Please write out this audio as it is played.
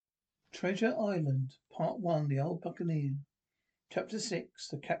Treasure Island, Part 1, The Old Buccaneer. Chapter 6,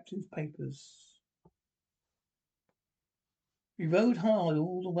 The Captain's Papers. We rode hard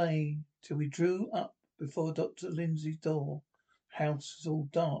all the way till we drew up before Dr. Lindsay's door. The house was all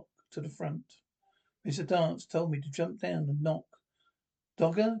dark to the front. Mr. Dance told me to jump down and knock.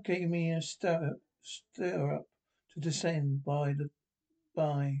 Dogger gave me a stir up to descend by.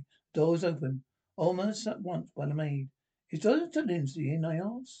 The door was open almost at once by the maid. Is Dr. Lindsay in? I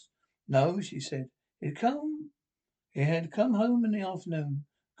asked. No, she said. He had come home in the afternoon,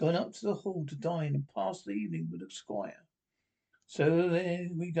 gone up to the hall to dine, and passed the evening with the squire. So there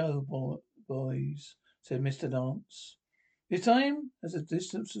we go, boys, said Mr. Dance. This time, as the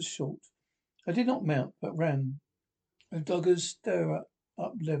distance was short, I did not mount, but ran, with Dogger's stir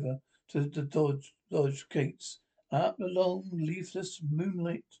up lever to the lodge gates, up the long, leafless,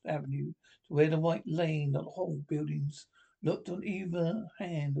 moonlit avenue to where the white lane of the whole buildings looked on either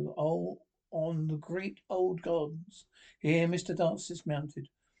hand on the great old gardens. Here Mr. Dance dismounted,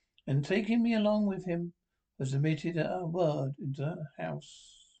 and taking me along with him, was admitted at a word into the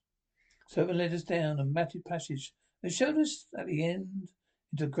house. Servant led us down a matted passage and showed us at the end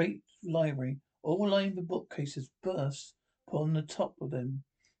into a great library, all lined with bookcases burst upon the top of them,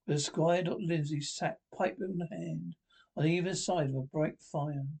 where the Squire Dr. Lindsay sat, pipe in hand, on either side of a bright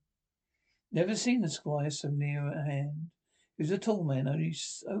fire. Never seen the Squire so near at hand. He was a tall man, only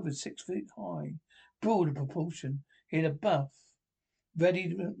over 6 feet high, broad in proportion. He had a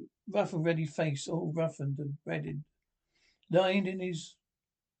rough and ready face, all roughened and reddened, lined in his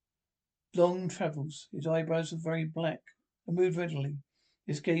long travels. His eyebrows were very black and moved readily.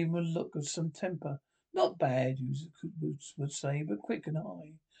 This gave him a look of some temper. Not bad, you would say, but quick and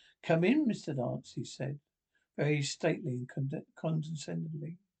high. Come in, Mr. Dance, he said, very stately and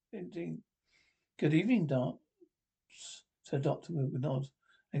condescendingly. Good evening, Dance, said Dr. Wilbur,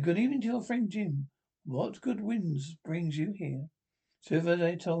 and good evening to your friend Jim. What good winds brings you here? Silver,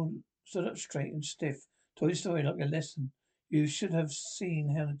 they stood up straight and stiff, told his story like a lesson. You should have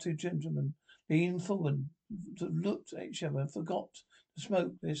seen how the two gentlemen leaned forward, looked at each other, and forgot to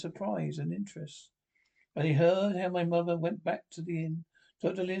smoke their surprise and interest. When he heard how my mother went back to the inn,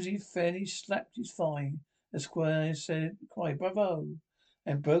 Dr. Lindsay fairly slapped his thigh. The squire cried, bravo,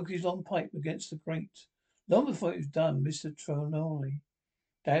 and broke his long pipe against the grate. Long before it was done, Mr. Tronoli,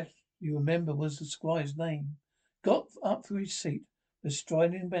 that you remember was the squire's name, got up from his seat, was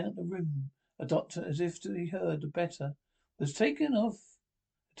striding about the room. The doctor, as if he heard the better, was taken off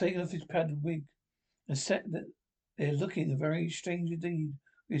his padded wig, and sat there looking very strange indeed,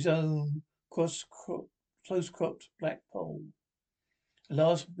 with his own close-cropped black poll. At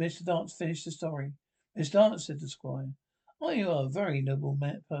last Mr. Dance finished the story. Miss Dance, said the squire, oh, you are a very noble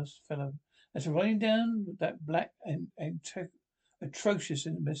fellow. As for running down that black and atrocious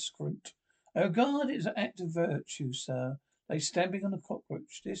miscreant, I regard it as an act of virtue, sir, like stamping on a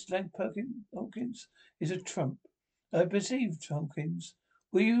cockroach. This lad Hawkins is a trump. I perceive, Hawkins.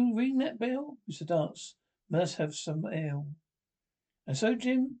 Will you ring that bell? Mr. Dance must have some ale. And so,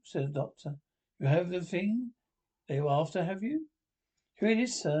 Jim, said the doctor, you have the thing they were after, have you? Here it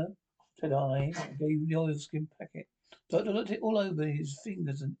is, sir, said I, and gave him the oilskin packet. The doctor looked it all over his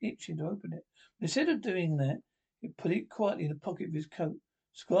fingers and itching to open it. But instead of doing that, he put it quietly in the pocket of his coat.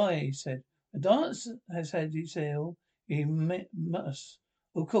 Squire, he said, the Dance has had his ale. He must,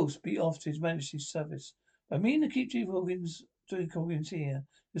 of course, be off to His Majesty's service. But I mean to keep Chief Hawkins here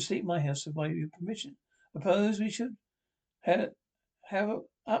to sleep in my house with your permission. Suppose we should have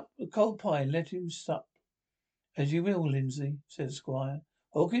up a cold pie and let him sup. As you will, Lindsay, said the squire.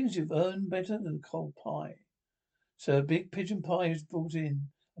 Hawkins, you've earned better than cold pie. So a big pigeon pie was brought in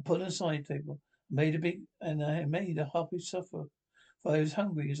and put on a side table. I made a happy supper, for I was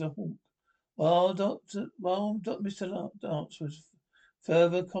hungry as a hawk. While Mr. Dance was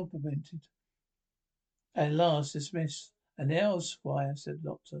further complimented, at last dismissed. And now, squire, said the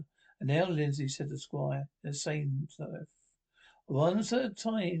doctor. And now, Lindsay, said the squire, in the same tone. Once at a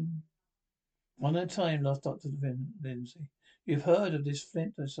time, one at a time, laughed Dr. Lindsay. You've heard of this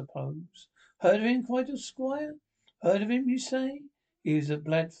Flint, I suppose. Heard of him, cried the squire. Heard of him, you say? He was a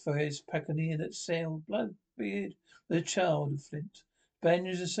blood-faced buccaneer that sailed Bloodbeard with a child of Flint.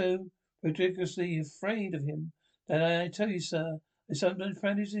 Spaniards are so prodigiously afraid of him that I tell you, sir, I sometimes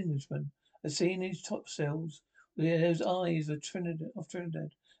found his Englishman. I've seen his topsails with those eyes of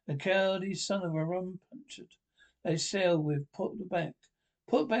Trinidad, and cowardly son of a rum puncher. They sail with put back,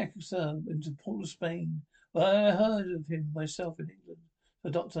 sir, into Port of Spain. Well, I heard of him myself in England.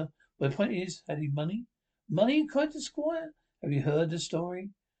 The doctor, my point is, had he money? Money? Cried the squire. Have you heard the story?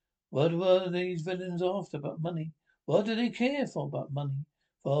 What were these villains after but money? What do they care for but money?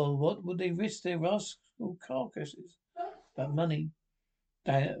 For what would they risk their rascal carcasses? But money.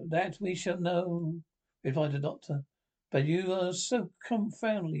 That we shall know, replied the doctor. But you are so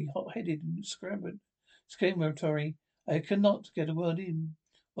confoundedly hot-headed and exclamatory. I cannot get a word in.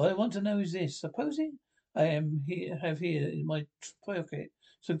 What I want to know is this. Supposing have here in my pocket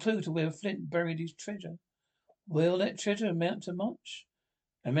some clue to where Flint buried his treasure. Will that treasure amount to much?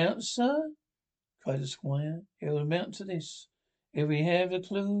 Amount, sir? Cried the squire. It will amount to this. If we have the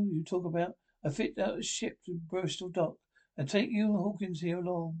clue you talk about, I fit out a ship to Bristol dock and take you and Hawkins here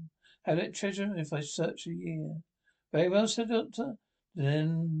along. Have that treasure if I search a year. Very well, said the doctor.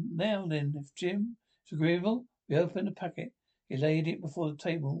 Then, if Jim is agreeable, we open the packet. He laid it before the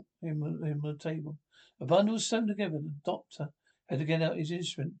table, him on the table. A bundle was sewn together. The doctor had to get out his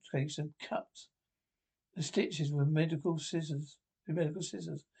instrument case and cut the stitches with medical scissors.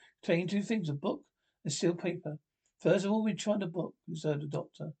 Containing two things, a book and steel paper. First of all, we tried the book, observed the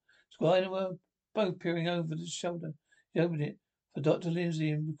doctor. Squire and I were both peering over the shoulder. He opened it, for Dr. Lindsay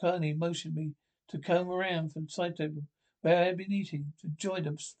and McCartney motioned me to come around from the side table where I had been eating, to enjoy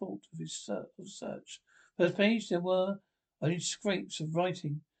the sport of his search. First page, there were only scrapes of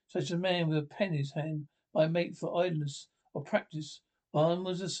writing, such as a man with a pen in his hand might make for idleness or practice. One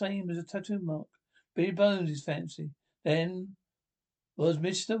was the same as a tattoo mark. Billy Bones, his fancy. Then was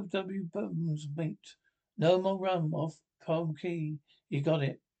Mr. W. Bones' mate. No more rum off Palm Key. He got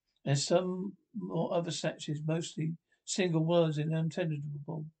it. And some more other snatches, mostly single words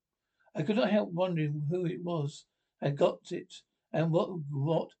unintelligible. I could not help wondering who it was had got it, and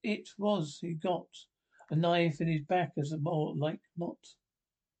what it was he got. A knife in his back as a more like not.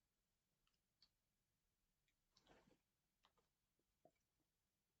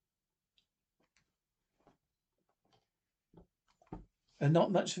 And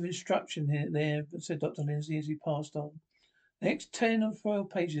not much of instruction there, said Dr. Lindsay as he passed on. The next 10 or 12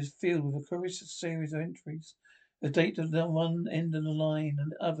 pages filled with a curious series of entries. The date of the one end of the line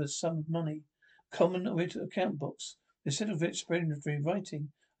and the other sum of money. Common account books. Instead of explanatory writing,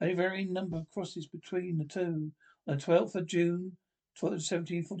 a varying number of crosses between the two. On the 12th of June,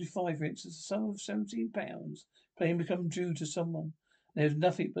 1745, for instance, the sum of £17 plain become due to someone. There was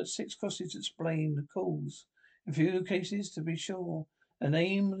nothing but 6 crosses to explain the cause. In few cases, to be sure, the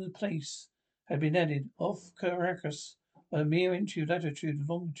name of the place had been added off Caracas by a mere inch of latitude and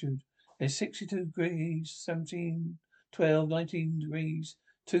longitude. There's 62 degrees, 17, 12, 19 degrees,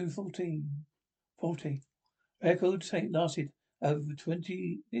 214, 40. Record lasted over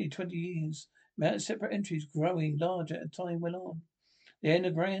 20 years. Amount of separate entries growing larger as time went on. The end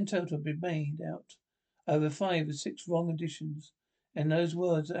of grand total had been made out over 5 or 6 wrong additions. And those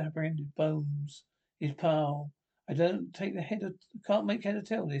words that apprehended Bones, his pal. I don't take the head of, can't make head or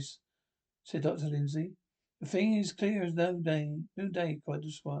tell this, said Dr. Lindsay. The thing is clear as no day, cried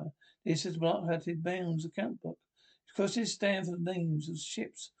the squire. This is block-headed Bounds' account book. His crosses stand for the names of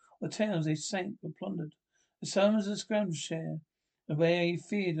ships or towns they sank or plundered. The sums of Scram's share, and where he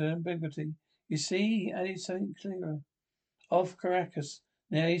feared her ambiguity. You see, he added something clearer. Off Caracas.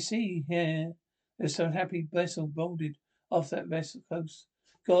 Now you see, here, there's some happy vessel bolded off that vessel coast.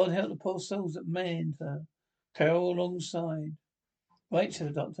 God help the poor souls that manned her. Carol alongside. Right, said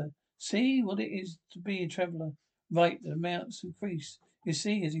the doctor. See what it is to be a traveller. Right, the amounts increase. You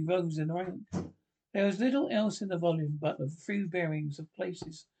see, as he rose in rank. There was little else in the volume but a few bearings of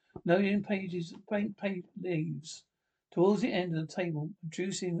places, noting pages of paper leaves. Towards the end of the table,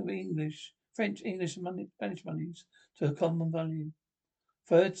 reducing the English, French, English, and Spanish monies to a common value.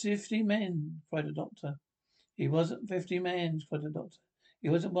 50 men, cried the doctor. He wasn't 50 men, cried the doctor. He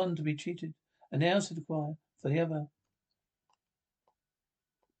wasn't one to be cheated. And now, said the choir, for the other.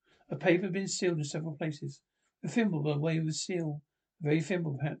 A paper had been sealed in several places. A thimble by way of a seal. A very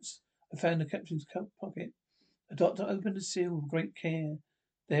thimble, perhaps. I found the captain's coat pocket. The doctor opened the seal with great care.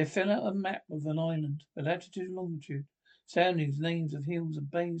 There fell out a map of an island, the latitude and longitude, soundings, names of hills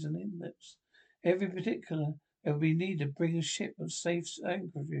and bays and inlets. Every particular that would be needed to bring a ship of safe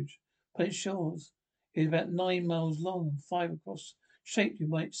anchorage upon its shores. It is about 9 miles long and 5 across, shaped, you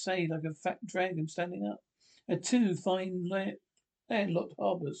might say, like a fat dragon standing up. There are 2 fine landlocked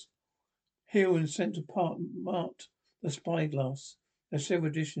harbours. Here in Centre Park marked the spyglass. There are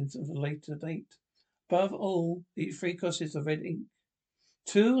several editions of a later date. Above all, these 3 crosses of red ink.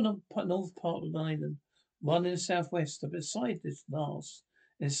 2 on the north part of the island, 1 in the southwest, and beside this last,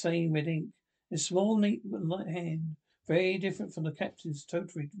 in the same red ink, in a small, neat, light hand, very different from the captain's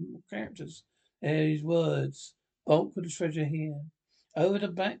total characters. There is words, bulk of the treasure here. Over the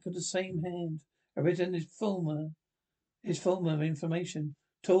back of the same hand, are written his former information.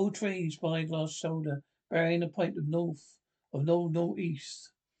 Tall tree, spyglass shoulder, bearing a point of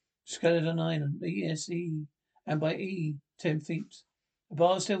northeast. Skeleton Island, ESE, and by E, 10 feet. The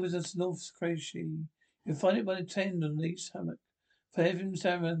bar still was a North Craigie. You'll find it by the tend on the east hammock. 5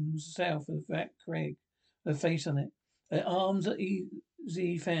 south of that crag, with a face on it. The arms are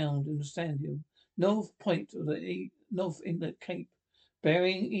easy found in the sandhill. North point of the North Inlet Cape,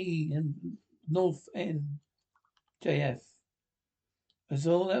 bearing E and North N, JF.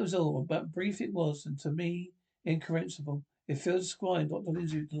 That was all, but brief it was, and to me, incomprehensible. It filled the squire and Dr.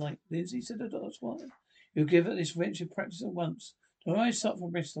 Lindsay with delight. Lindsay, said the Dr. Squire, you'll give it this wretched practice at once. Tomorrow I start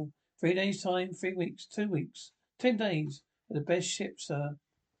from Bristol. 3 days' time, 3 weeks, 2 weeks, 10 days. For the best ship, sir,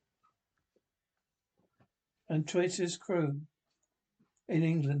 and choicest crew in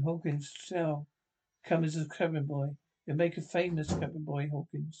England. Hawkins shall come as a cabin boy. You'll make a famous cabin boy,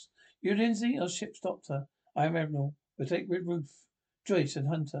 Hawkins. You, Lindsay, are ship's doctor. I am Admiral. We'll take Red Roof, Joyce, and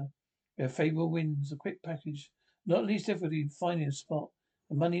Hunter. We have favourable winds, a quick package, not least difficulty in finding a spot,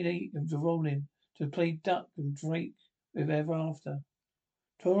 the money they eat to roll in, to play duck and drake with ever after.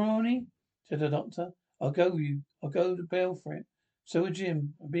 Toroni, said the doctor, I'll go with you. I'll go to bail for it. So would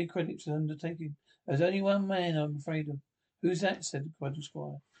Jim. I'll be a credit to the undertaking. There's only one man I'm afraid of. Who's that? Said the Quadrant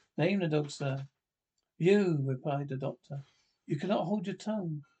Squire. Name the dog, sir. You, replied the doctor. You cannot hold your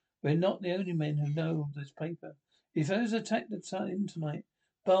tongue. We're not the only men who know of this paper. If those attack the inn tonight,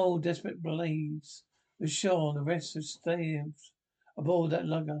 bold, desperate blaze was sure the rest would stay aboard that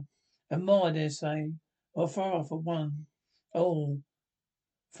lugger. And more, I dare say, or far for one. Oh,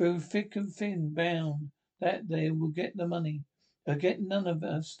 through thick and thin, bound that they will get the money. They'll get none of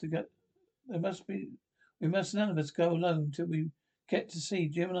us to get. We must none of us go alone till we get to sea.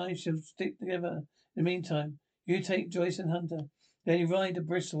 Jim and I shall stick together. In the meantime, you take Joyce and Hunter. They ride to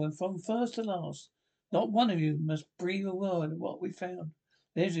Bristol, and from first to last, not one of you must breathe a word of what we found.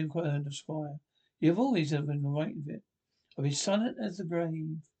 There's inquired the squire. You've always been right of it. I'll be silent as the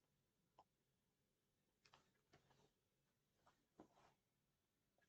grave.